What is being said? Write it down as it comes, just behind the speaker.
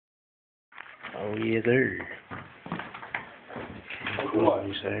Oh, yes, sir. What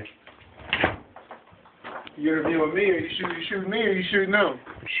you say? You interviewing me, or you shooting me, or you shooting them?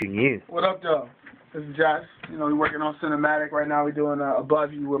 I'm shooting you. What up, though? This is Jess. You know, we working on cinematic right now. We doing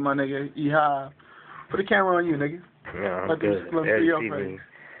Above You with my nigga E-Hive. Put the camera on you, nigga. Yeah, I'm let good. them see your face.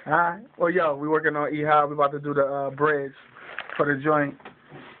 Alright. Well, yo, we working on E-Hive. We about to do the bridge for the joint.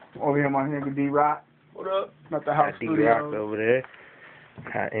 Over here, my nigga D-Roc. What up? Not the house studio. D-Roc over there.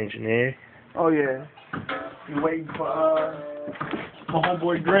 Hot engineer. Oh yeah. We waiting for my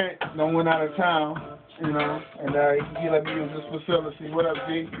homeboy Grant. Don't went out of town, you know, and he let me use this facility. What up,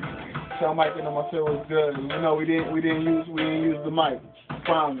 G? Tell Mike and myself was good. You know, we didn't use the mic.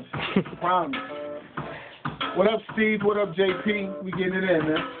 Promise. Promise. What up, Steve? What up, JP? We getting it in,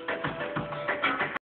 man.